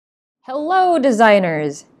Hello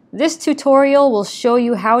designers! This tutorial will show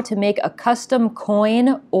you how to make a custom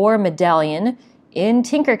coin or medallion in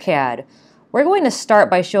Tinkercad. We're going to start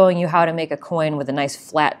by showing you how to make a coin with a nice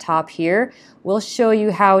flat top here. We'll show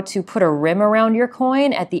you how to put a rim around your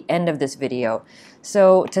coin at the end of this video.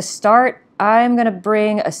 So to start, I'm going to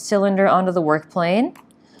bring a cylinder onto the workplane,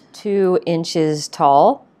 2 inches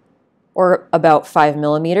tall, or about 5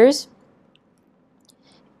 millimeters.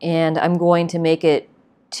 And I'm going to make it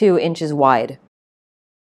 2 inches wide.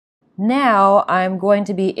 Now I'm going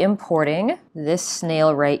to be importing this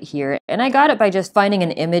snail right here, and I got it by just finding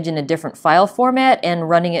an image in a different file format and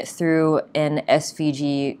running it through an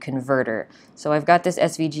SVG converter. So I've got this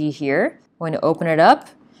SVG here. I'm going to open it up,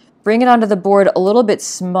 bring it onto the board a little bit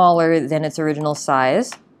smaller than its original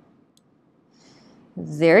size.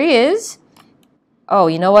 There he is. Oh,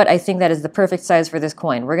 you know what? I think that is the perfect size for this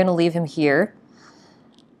coin. We're going to leave him here.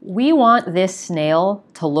 We want this snail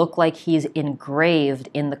to look like he's engraved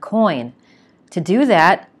in the coin. To do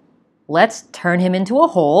that, let's turn him into a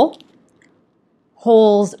hole.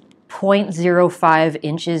 Holes 0.05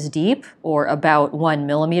 inches deep, or about 1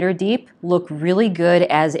 millimeter deep, look really good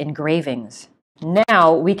as engravings.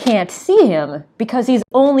 Now we can't see him because he's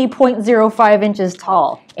only 0.05 inches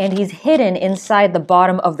tall, and he's hidden inside the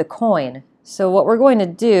bottom of the coin. So what we're going to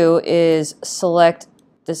do is select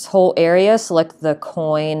this whole area, select the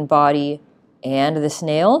coin, body, and the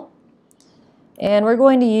snail. And we're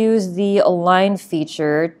going to use the align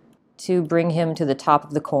feature to bring him to the top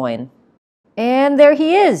of the coin. And there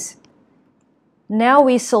he is! Now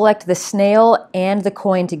we select the snail and the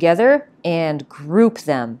coin together and group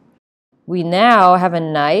them. We now have a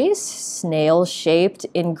nice snail-shaped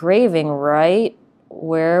engraving right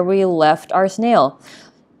where we left our snail.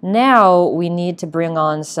 Now we need to bring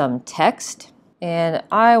on some text. And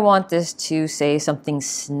I want this to say something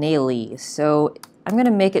snaily, so I'm going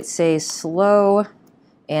to make it say slow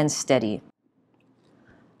and steady.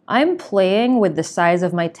 I'm playing with the size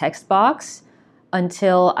of my text box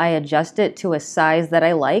until I adjust it to a size that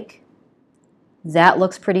I like. That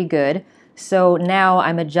looks pretty good. So now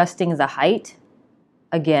I'm adjusting the height.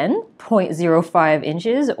 Again, 0.05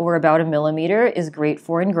 inches or about 1 millimeter is great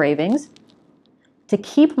for engravings. To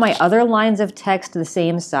keep my other lines of text the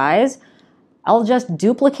same size, I'll just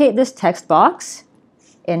duplicate this text box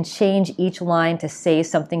and change each line to say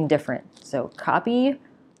something different. So copy,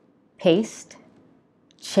 paste,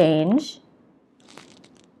 change,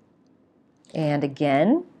 and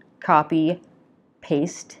again, copy,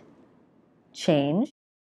 paste, change.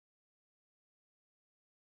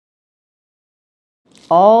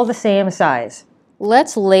 All the same size.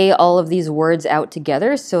 Let's lay all of these words out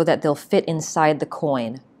together so that they'll fit inside the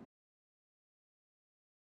coin.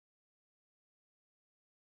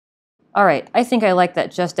 All right, I think I like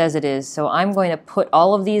that just as it is, so I'm going to put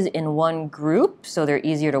all of these in one group so they're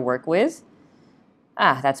easier to work with.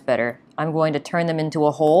 That's better. I'm going to turn them into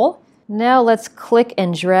a hole. Now let's click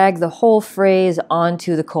and drag the whole phrase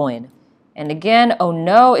onto the coin. And again, oh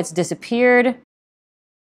no, it's disappeared.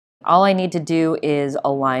 All I need to do is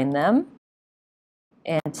align them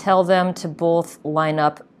and tell them to both line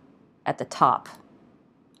up at the top.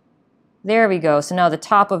 There we go. So now the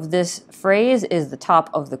top of this phrase is the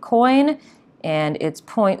top of the coin, and it's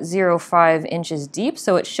 0.05 inches deep,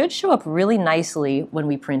 so it should show up really nicely when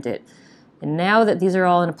we print it. And now that these are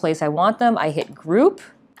all in a place I want them, I hit group,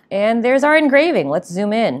 and there's our engraving. Let's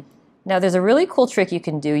zoom in. Now there's a really cool trick you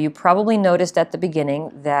can do. You probably noticed at the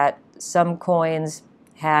beginning that some coins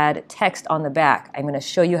had text on the back. I'm going to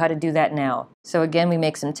show you how to do that now. So again, we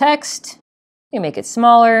make some text, we make it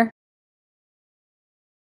smaller,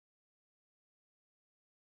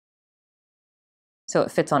 so it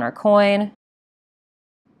fits on our coin.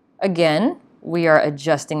 Again, we are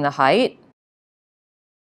adjusting the height.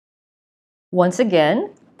 Once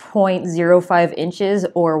again, 0.05 inches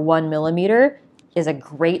or 1 millimeter is a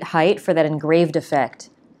great height for that engraved effect.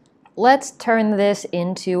 Let's turn this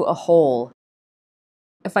into a hole.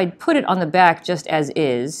 If I put it on the back just as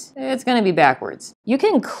is, it's going to be backwards. You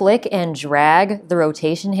can click and drag the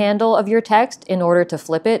rotation handle of your text in order to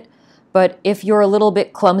flip it, but if you're a little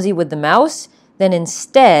bit clumsy with the mouse, then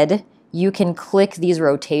instead, you can click these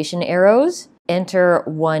rotation arrows, enter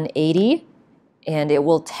 180, and it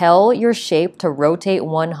will tell your shape to rotate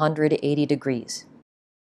 180 degrees.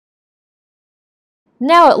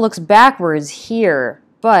 Now it looks backwards here,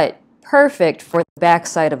 but perfect for the back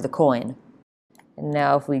side of the coin. And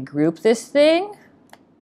now if we group this thing,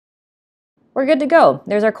 we're good to go.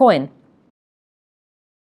 There's our coin.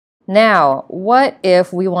 Now, what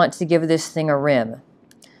if we want to give this thing a rim?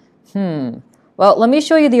 Well, let me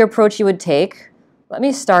show you the approach you would take. Let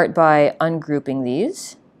me start by ungrouping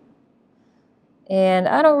these. And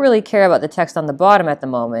I don't really care about the text on the bottom at the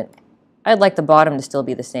moment. I'd like the bottom to still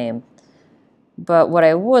be the same. But what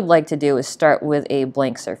I would like to do is start with a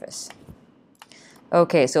blank surface.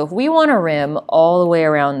 Okay, so if we want a rim all the way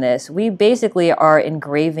around this, we basically are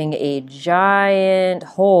engraving a giant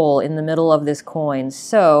hole in the middle of this coin.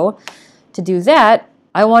 So to do that,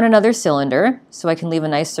 I want another cylinder so I can leave a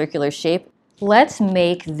nice circular shape. Let's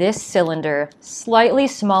make this cylinder slightly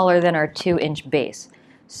smaller than our 2-inch base.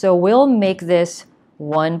 So we'll make this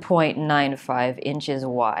 1.95 inches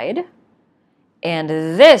wide and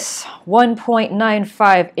this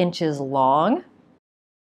 1.95 inches long.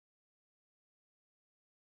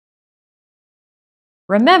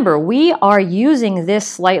 Remember, we are using this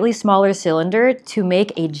slightly smaller cylinder to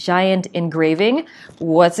make a giant engraving.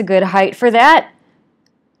 What's a good height for that?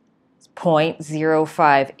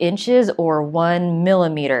 0.05 inches or 1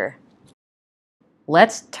 millimeter.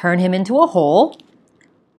 Let's turn him into a hole.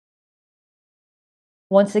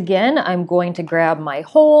 Once again, I'm going to grab my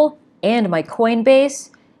hole and my coin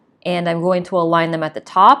base, and I'm going to align them at the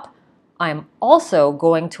top. I'm also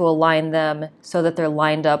going to align them so that they're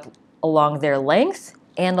lined up along their length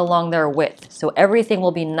and along their width. So everything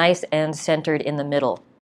will be nice and centered in the middle.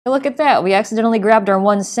 Look at that, we accidentally grabbed our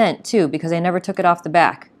 1 cent too because I never took it off the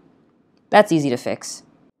back. That's easy to fix.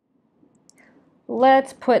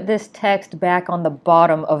 Let's put this text back on the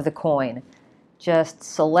bottom of the coin. Just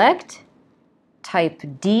select, type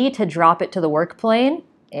D to drop it to the work plane,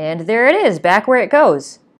 and there it is, back where it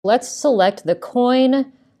goes. Let's select the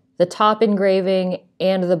coin, the top engraving,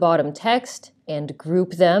 and the bottom text, and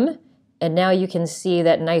group them. And now you can see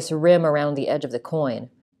that nice rim around the edge of the coin.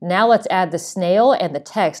 Now let's add the snail and the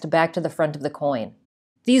text back to the front of the coin.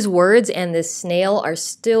 These words and this snail are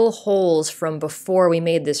still holes from before we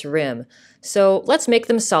made this rim. So let's make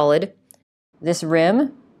them solid. This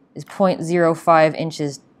rim is 0.05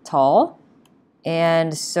 inches tall,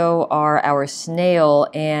 and so are our snail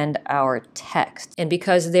and our text. And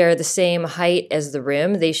because they're the same height as the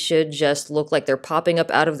rim, they should just look like they're popping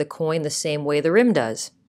up out of the coin the same way the rim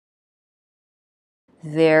does.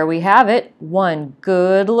 There we have it, one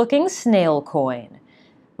good-looking snail coin.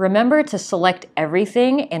 Remember to select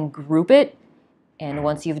everything and group it, and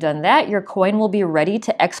once you've done that, your coin will be ready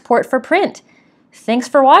to export for print. Thanks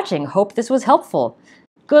for watching. Hope this was helpful.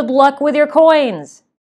 Good luck with your coins!